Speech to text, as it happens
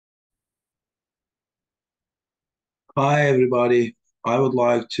Hi, everybody. I would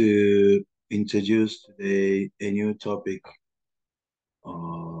like to introduce today a new topic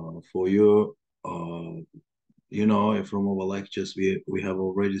for you. From our lectures, we have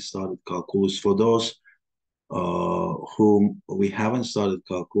already started calculus. For those whom we haven't started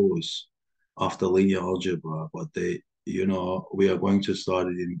calculus after linear algebra, but we are going to start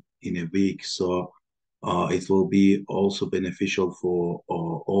it in a week. So it will be also beneficial for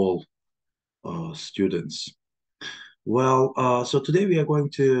all students. So today we are going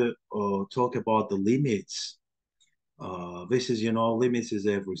to talk about the limits. Limits is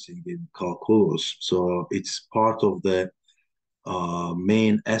everything in calculus. So it's part of the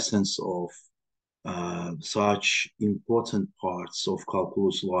main essence of such important parts of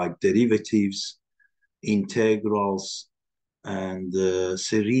calculus like derivatives, integrals, and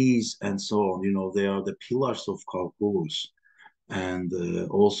series, and so on. They are the pillars of calculus and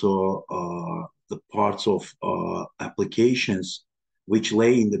also the parts of applications which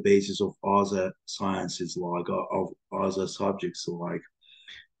lay in the basis of other sciences like of other subjects like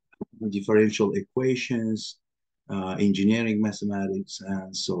differential equations, engineering mathematics,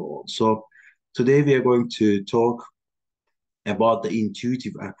 and so on. So today we are going to talk about the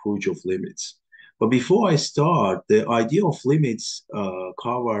intuitive approach of limits. But before I start, the idea of limits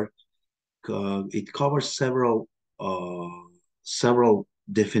covers several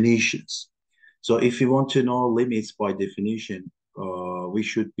definitions. So if you want to know limits by definition, we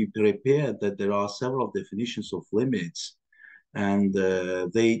should be prepared that there are several definitions of limits, and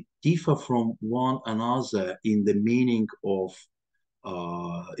they differ from one another in the meaning of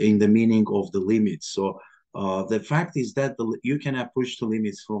the limits. So the fact is that you can approach the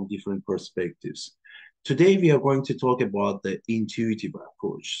limits from different perspectives. Today, we are going to talk about the intuitive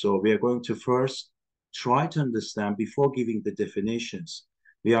approach. So we are going to first try to understand, before giving the definitions,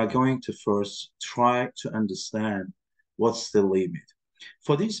 we are going to first try to understand what's the limit.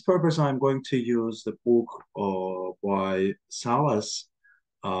 For this purpose, I'm going to use the book by Salas,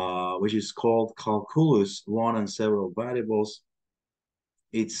 which is called Calculus, One and Several Variables.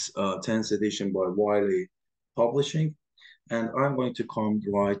 It's 10th edition by Wiley Publishing. And I'm going to come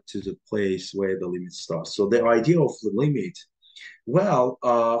right to the place where the limit starts. So the idea of the limit,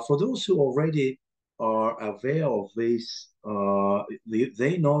 for those who already are aware of this,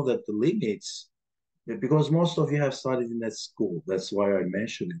 they know that the limits, because most of you have studied in that school, that's why I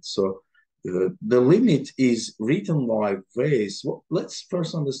mentioned it. So the limit is written like this. Well, let's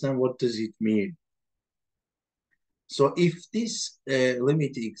first understand what does it mean. So if this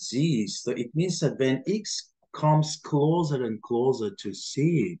limit exists, so it means that when x comes closer and closer to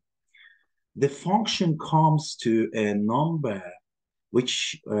c, the function comes to a number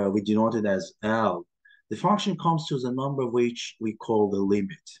which we denoted as L. The function comes to the number which we call the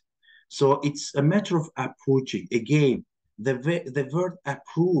limit. So it's a matter of approaching. Again, the word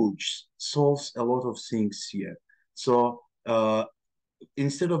approach solves a lot of things here. So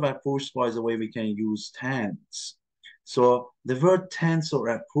instead of approach, by the way, we can use tense. So the word tense or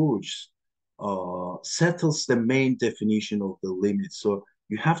approach settles the main definition of the limit. So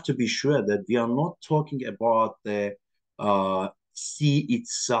you have to be sure that we are not talking about the C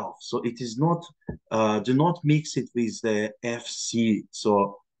itself. So it is not, do not mix it with the FC.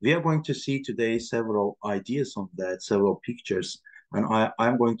 So we are going to see today several ideas on that, several pictures, and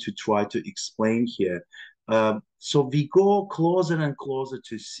I'm going to try to explain here. So we go closer and closer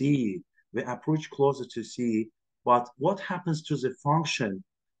to C. We approach closer to C. But what happens to the function?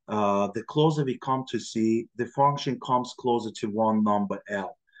 The closer we come to C, the function comes closer to one number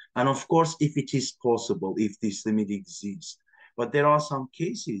L. And of course, if it is possible, if this limit exists. But there are some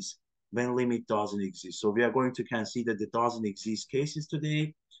cases when limit doesn't exist. So we are going to consider the doesn't exist cases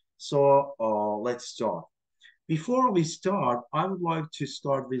today. So let's start. Before we start, I would like to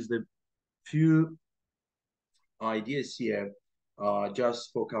start with the few ideas here,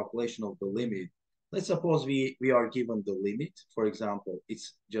 just for calculation of the limit. Let's suppose we are given the limit. For example,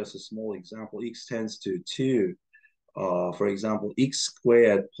 it's just a small example. X tends to 2. For example, x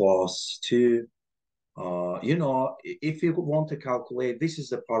squared plus 2. If you want to calculate, this is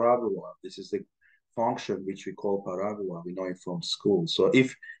the parabola. This is the function which we call parabola. We know it from school. So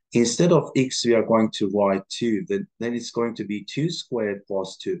if instead of x, we are going to write 2, then it's going to be 2 squared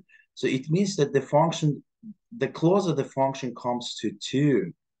plus 2. So it means that the closer the function comes to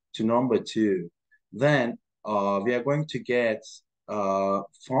 2, to number 2, then we are going to get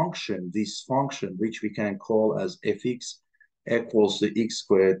this function, which we can call as fx equals to x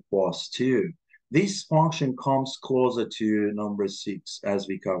squared plus 2. This function comes closer to number 6 as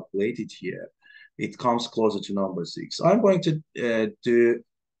we calculated here. It comes closer to number 6. I'm going to do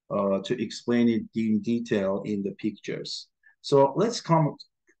to explain it in detail in the pictures. So let's come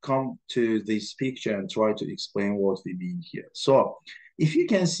to this picture and try to explain what we mean here. So if you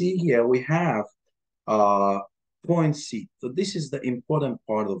can see here, we have uh, point C. So this is the important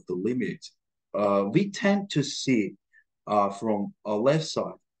part of the limit. We tend to see from a left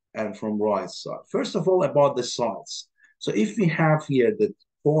side and from right side. First of all, about the sides. So if we have here the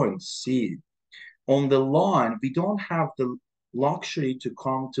point C, on the line, we don't have the luxury to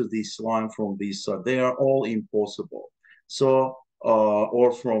come to this line from this side. They are all impossible. So,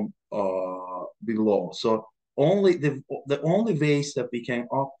 or from below. So only the only ways that we can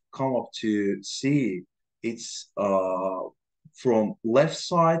come up to C, it's from left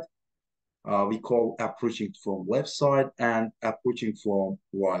side. We call approaching from left side and approaching from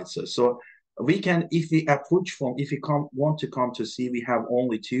right side. So we can, if we approach from, if we want to come to C, we have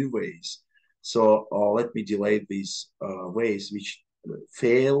only two ways. So let me delete these ways which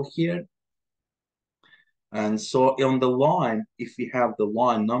fail here. And so on the line, if we have the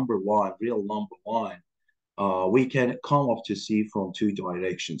line, number line, real number line, we can come up to C from two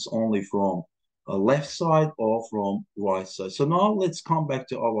directions, only from left side or from right side. So now let's come back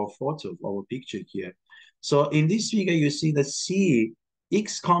to our photo, our picture here. So in this figure, you see that C,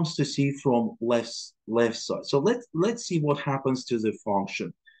 X comes to C from left side. So let's see what happens to the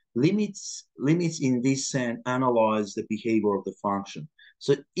function. Limits in this sense analyze the behavior of the function.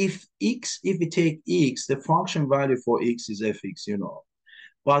 So if we take X, the function value for X is fx, you know.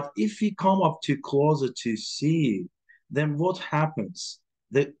 But if we come up to closer to C, then what happens?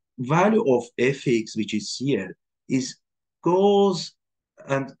 The value of fx, which is here, is goes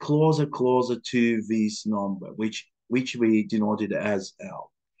and closer to this number, which we denoted as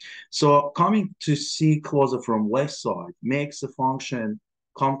L. So coming to C closer from left side makes the function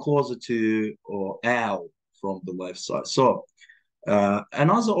come closer to L from the left side. So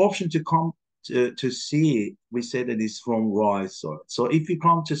another option to come to see, we say that is from right side. So if you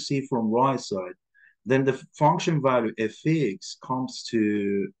come to see from right side, then the function value fx comes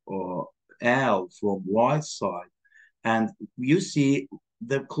to L from right side. And you see,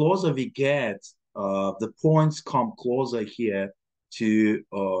 the closer we get, the points come closer here to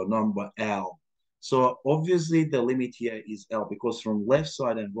number L. So obviously the limit here is L because from left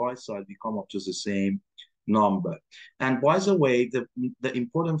side and right side, we come up to the same number. And by the way, the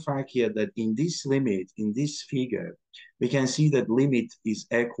important fact here that in this limit, in this figure, we can see that limit is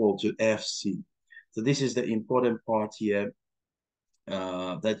equal to FC. So this is the important part here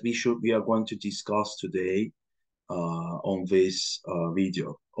that we are going to discuss today on this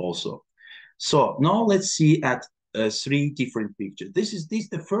video also. So now let's see at three different pictures.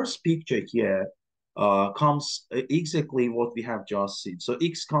 The first picture here comes exactly what we have just seen. So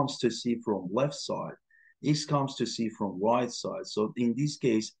X comes to C from left side, X comes to C from right side. So in this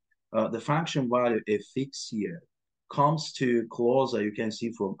case, the function value fx here comes to closer, you can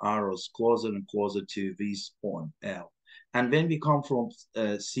see from arrows, closer and closer to this point, L. And when we come from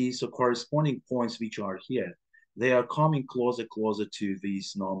C, so corresponding points which are here, they are coming closer to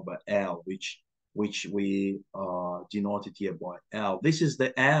this number L, which we denoted here by L. This is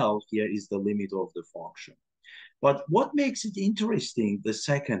the L here is the limit of the function. But what makes it interesting, the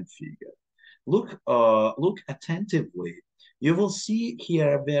second figure? Look attentively. You will see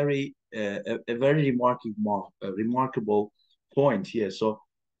here a very remarkable point here. So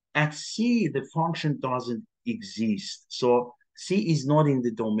at C, the function doesn't exist. So C is not in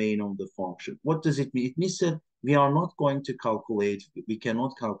the domain of the function. What does it mean? It means that we are not going to calculate, we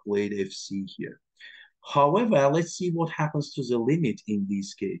cannot calculate FC here. However, let's see what happens to the limit in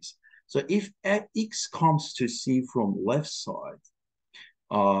this case. So if X comes to C from left side,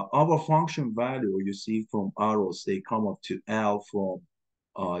 our function value, you see from arrows, they come up to L from,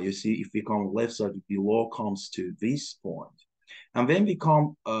 you see, if we come left side, below comes to this point. And when we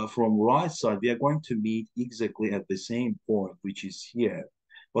come from right side, we are going to meet exactly at the same point, which is here,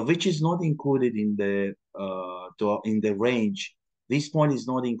 but which is not included in the range. This point is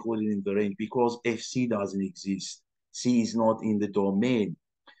not included in the range because FC doesn't exist. C is not in the domain.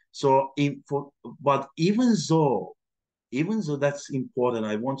 So but even though that's important,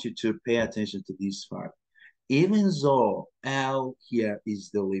 I want you to pay attention to this fact. Even though L here is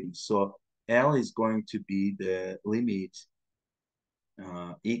the limit, so L is going to be the limit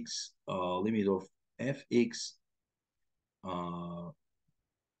limit of fx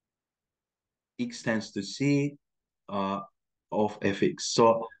x tends to C of fx.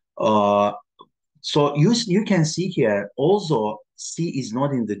 So you can see here also C is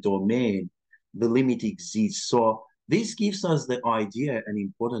not in the domain, the limit exists. So this gives us the idea, an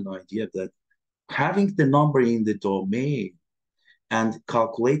important idea, that having the number in the domain and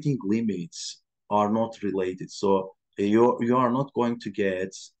calculating limits are not related. So you are not going to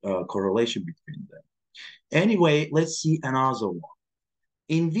get a correlation between them. Anyway, let's see another one.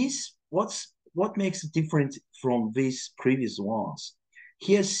 In this, what makes it different from these previous ones?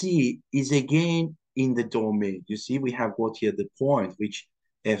 Here, C is again in the domain. You see, we have got here the point which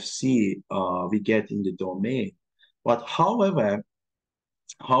FC we get in the domain. But however,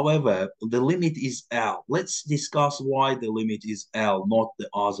 the limit is L. Let's discuss why the limit is L, not the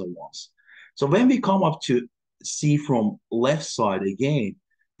other ones. So when we come up to C from left side again,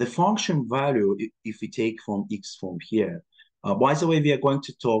 the function value, if we take from X from here, by the way, we are going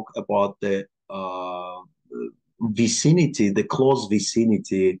to talk about the vicinity, the close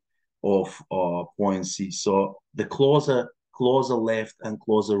vicinity of point C. So the closer left and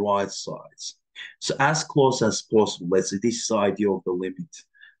closer right sides. So as close as possible. Let's say this is the idea of the limit.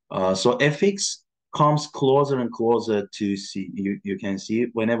 So fx comes closer and closer to C. You can see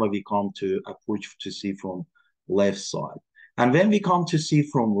whenever we come to approach to C from left side. And when we come to C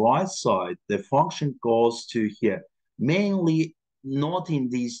from right side, the function goes to here, mainly not in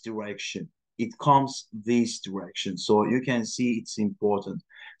this direction. It comes this direction. So you can see it's important.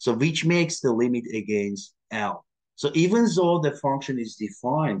 So which makes the limit against L. So even though the function is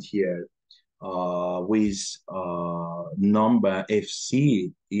defined here with number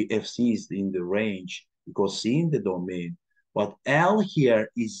FC. FC is in the range because C in the domain, but L here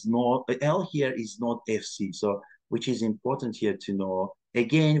is not FC. So which is important here to know.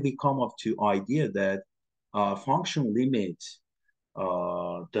 Again, we come up to idea that function limit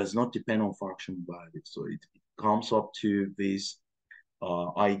does not depend on function value. So it comes up to this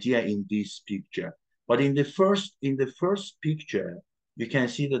idea in this picture. But in the first picture, you can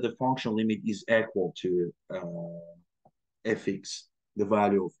see that the function limit is equal to fx, the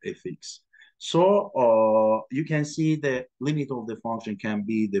value of fx. So you can see the limit of the function can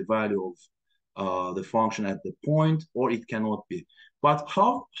be the value of the function at the point, or it cannot be. But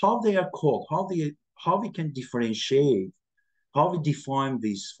how they are called, how we can differentiate, how we define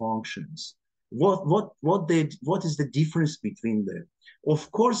these functions, what is the difference between them?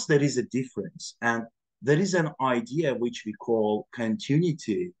 Of course, there is a difference, and there is an idea which we call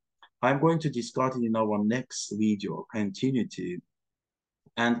continuity. I'm going to discuss it in our next video, continuity.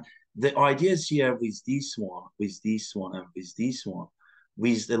 And the ideas here with this one, with this one, and with this one,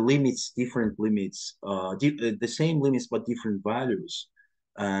 with the limits, different limits, the same limits but different values,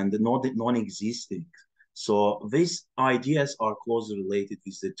 and not non-existing. So these ideas are closely related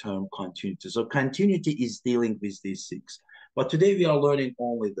with the term continuity. So continuity is dealing with these six. But today we are learning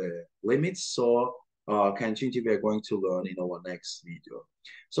only the limits. So continuity we are going to learn in our next video.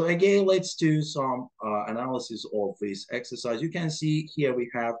 So again, let's do some analysis of this exercise. You can see here we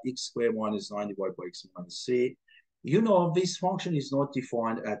have x squared minus 9 divided by x minus 3. You know, this function is not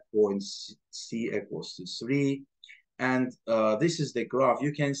defined at point C equals to 3. And this is the graph.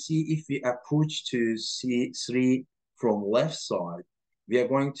 You can see if we approach to C3 from left side, we are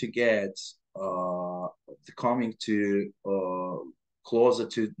going to get coming to closer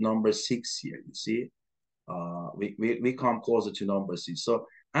to number 6 here, you see. We come closer to number C. So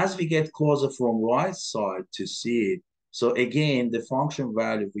as we get closer from right side to C, so again, the function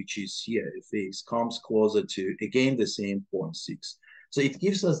value, which is here, fx, comes closer to, again, the same 0.6. So it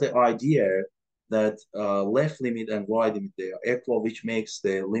gives us the idea that left limit and right limit, they are equal, which makes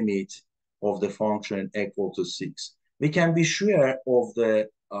the limit of the function equal to 6. We can be sure of the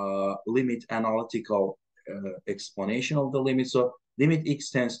limit analytical explanation of the limit. So limit x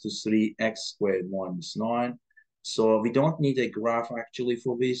tends to 3, x squared minus 9. So we don't need a graph actually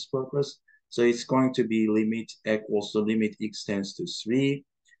for this purpose. So it's going to be limit equals to limit x tends to 3.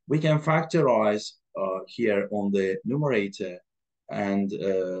 We can factorize here on the numerator, and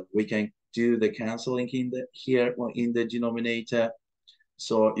we can do the canceling in the here in the denominator.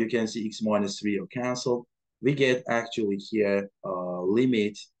 So you can see x minus 3 are canceled. We get actually here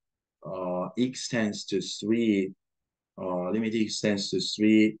limit x tends to 3, limit x tends to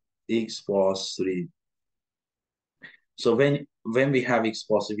 3, x plus 3. So when we have x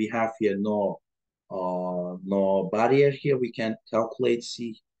plus 3, we have here no barrier here. We can calculate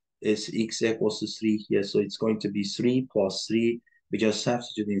c is x equals to 3 here. So it's going to be 3 plus 3. We just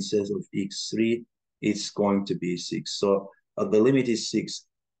substitute instead of x3, it's going to be 6. So the limit is 6.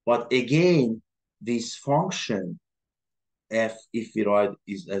 But again, this function f, if we write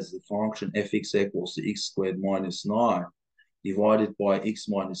is as the function fx equals to x squared minus 9 divided by x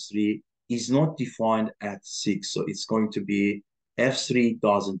minus 3 is not defined at 6. So it's going to be f3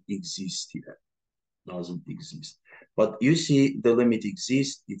 doesn't exist here. Doesn't exist. But you see the limit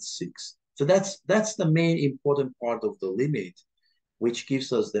exists, it's 6. So that's the main important part of the limit. which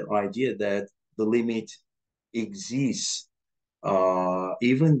gives us the idea that the limit exists,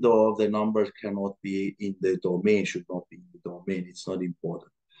 even though the number cannot be in the domain, should not be in the domain. It's not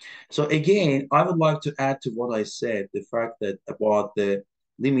important. So again, I would like to add to what I said, the fact that about the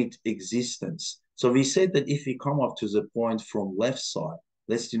limit existence. So we said that if we come up to the point from left side,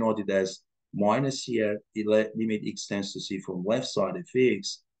 let's denote it as minus here, the limit x tends to c from left side of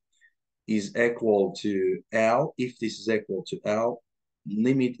x is equal to L. If this is equal to L,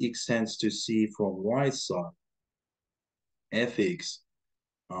 limit x tends to c from right side, fx,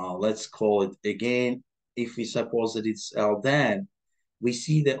 let's call it again, if we suppose that it's L, then we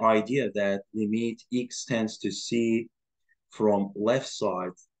see the idea that limit x tends to c from left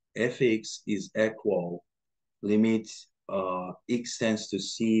side, fx is equal limit x tends to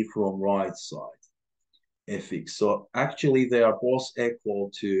c from right side, fx. So actually they are both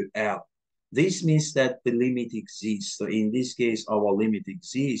equal to L. This means that the limit exists. So in this case, our limit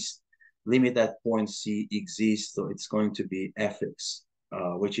exists. Limit at point C exists. So it's going to be fx,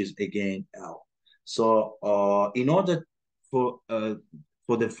 which is again L. So in order for uh,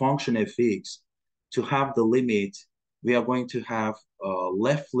 for the function fx to have the limit, we are going to have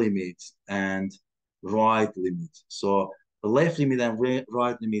left limit and right limit. So the left limit and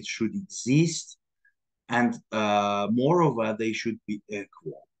right limit should exist, and moreover, they should be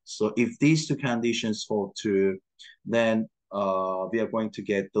equal. So if these two conditions hold true, then we are going to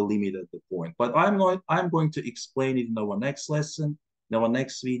get the limit at the point. But I'm going to explain it in our next lesson, in our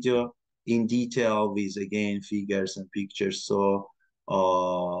next video, in detail with again figures and pictures. So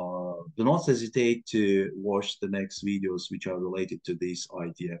do not hesitate to watch the next videos which are related to this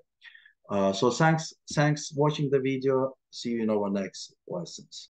idea. So thanks watching the video. See you in our next lessons.